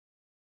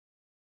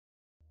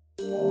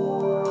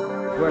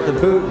We're at the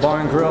Boot Bar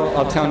and Grill,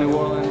 uptown New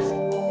Orleans.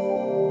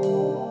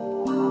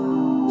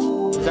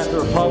 It's at the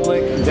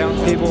Republic. Down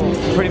people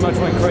pretty much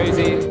went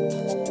crazy.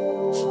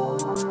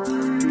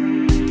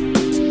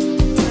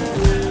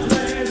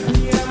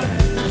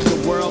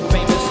 The world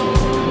famous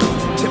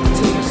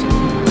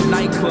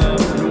Nightclub,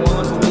 New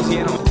Orleans,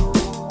 Louisiana.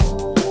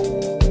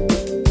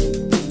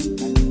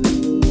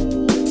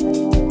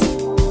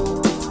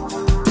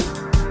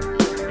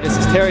 This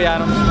is Terry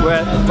Adams. We're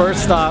at the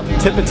first stop,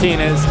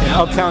 Tipitina's in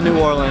uptown New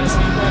Orleans.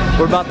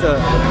 We're about to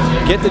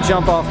get the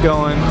jump off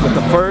going with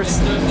the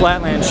first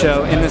Flatland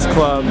show in this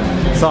club.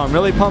 So I'm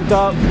really pumped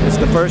up. It's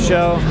the first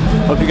show.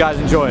 Hope you guys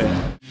enjoy it.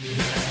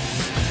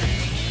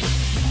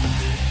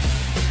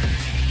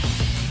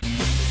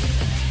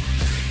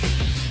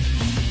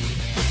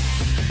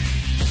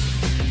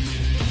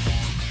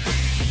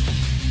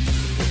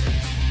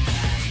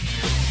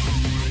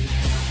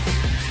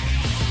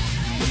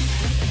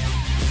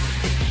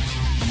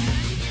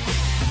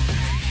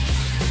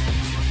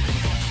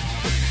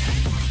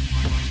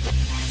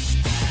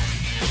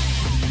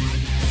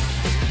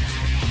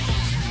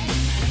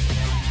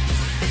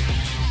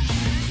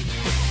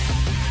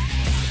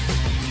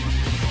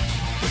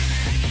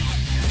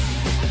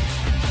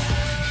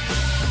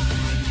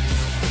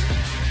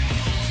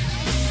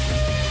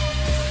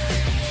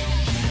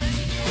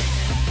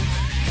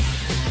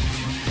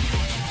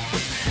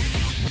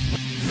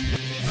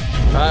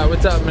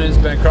 What's up? My name is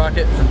Ben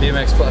Crockett from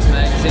BMX Plus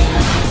magazine.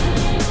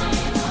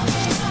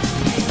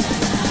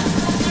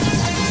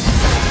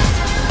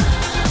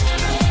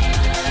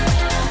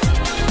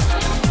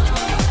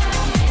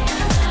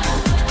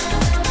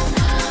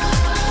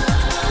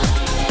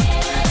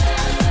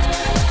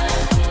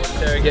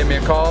 Terry gave me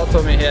a call,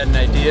 told me he had an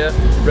idea.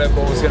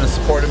 RedBull was going to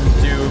support him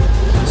to do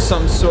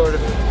some sort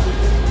of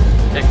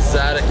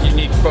exotic,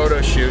 unique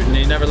photo shoot, and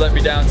he never let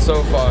me down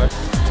so far.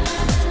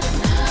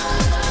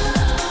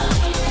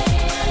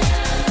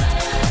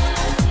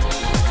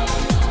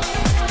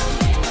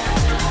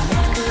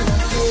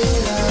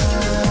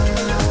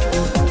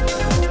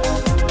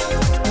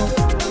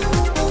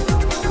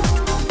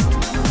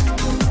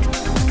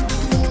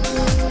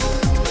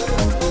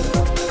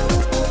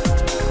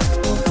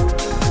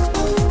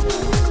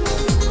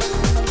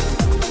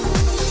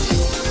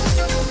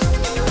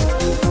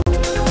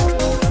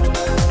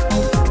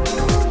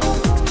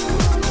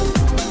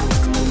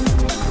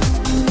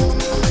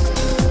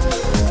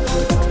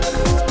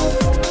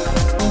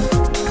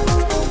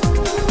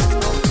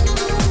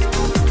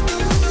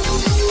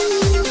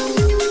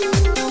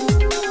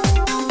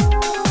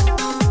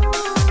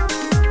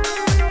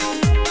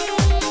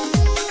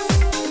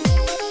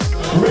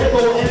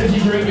 RedBull energy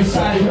drink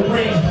decided to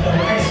bring the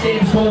X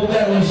Games gold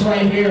medalist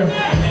right here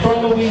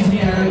from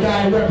Louisiana. The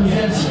guy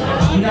represents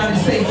the United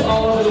States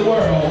all over the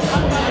world.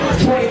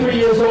 23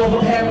 years old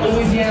from Hammond,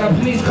 Louisiana.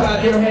 Please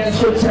clap your hands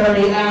for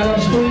Terry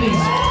Adams, please.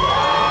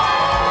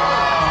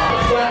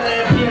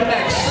 Flatland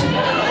PMX,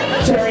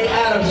 Terry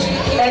Adams,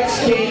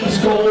 X Games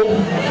gold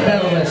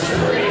medalist.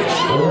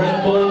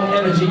 RedBull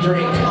energy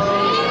drink.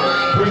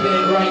 Bringing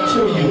it right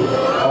to you.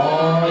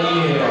 Oh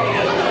yeah.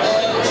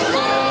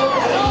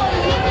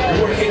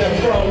 Working the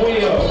front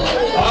wheel.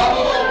 Up,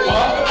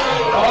 up,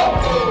 up.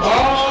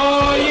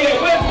 Oh yeah,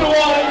 where's the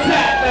wall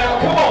intact now?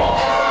 Come on.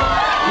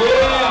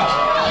 Yeah.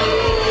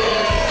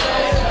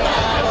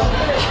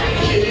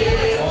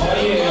 Oh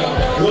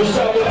yeah. What's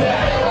up with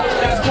that?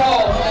 That's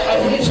called a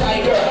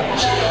hitchhiker.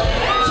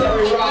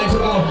 Terry rides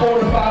about 4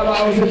 to 5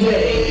 hours a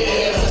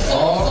day.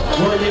 Oh,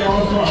 working on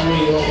the front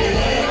wheel.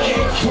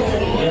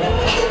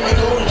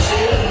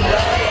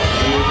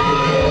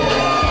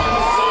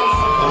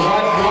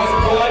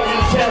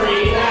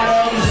 Terry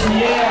Adams,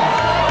 yeah.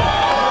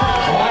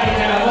 All right,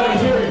 now let me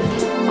hear it.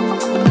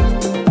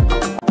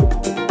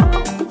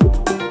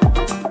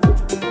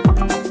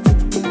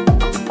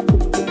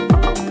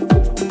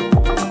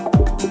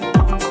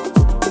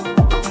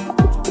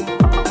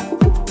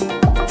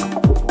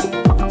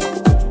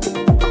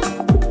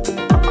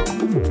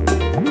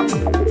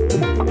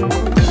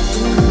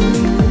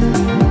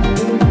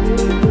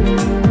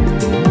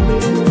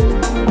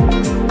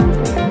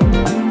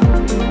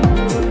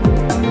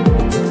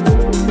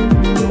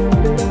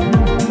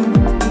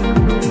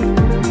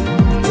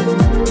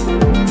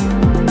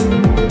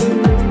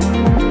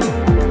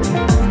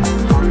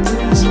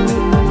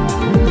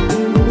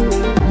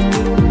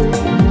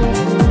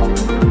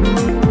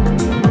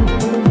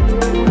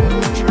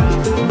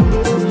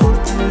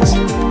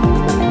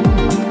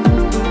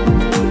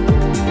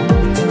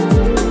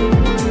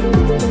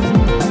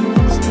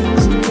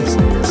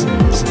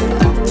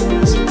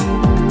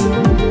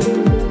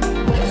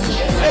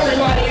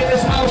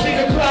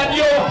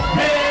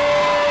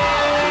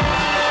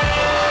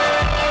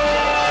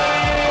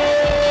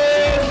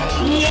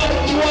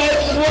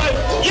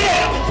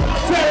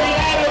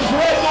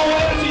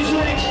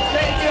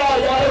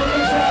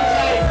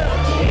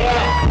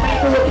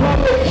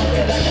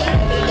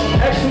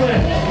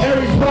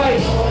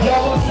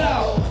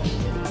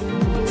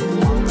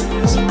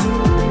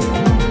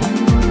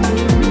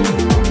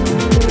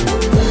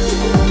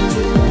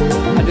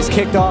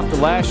 kicked off the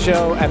last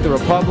show at the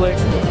Republic.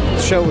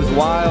 The show was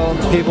wild.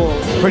 People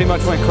pretty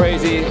much went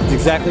crazy. It's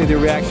exactly the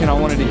reaction I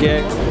wanted to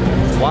get.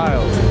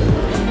 Wild.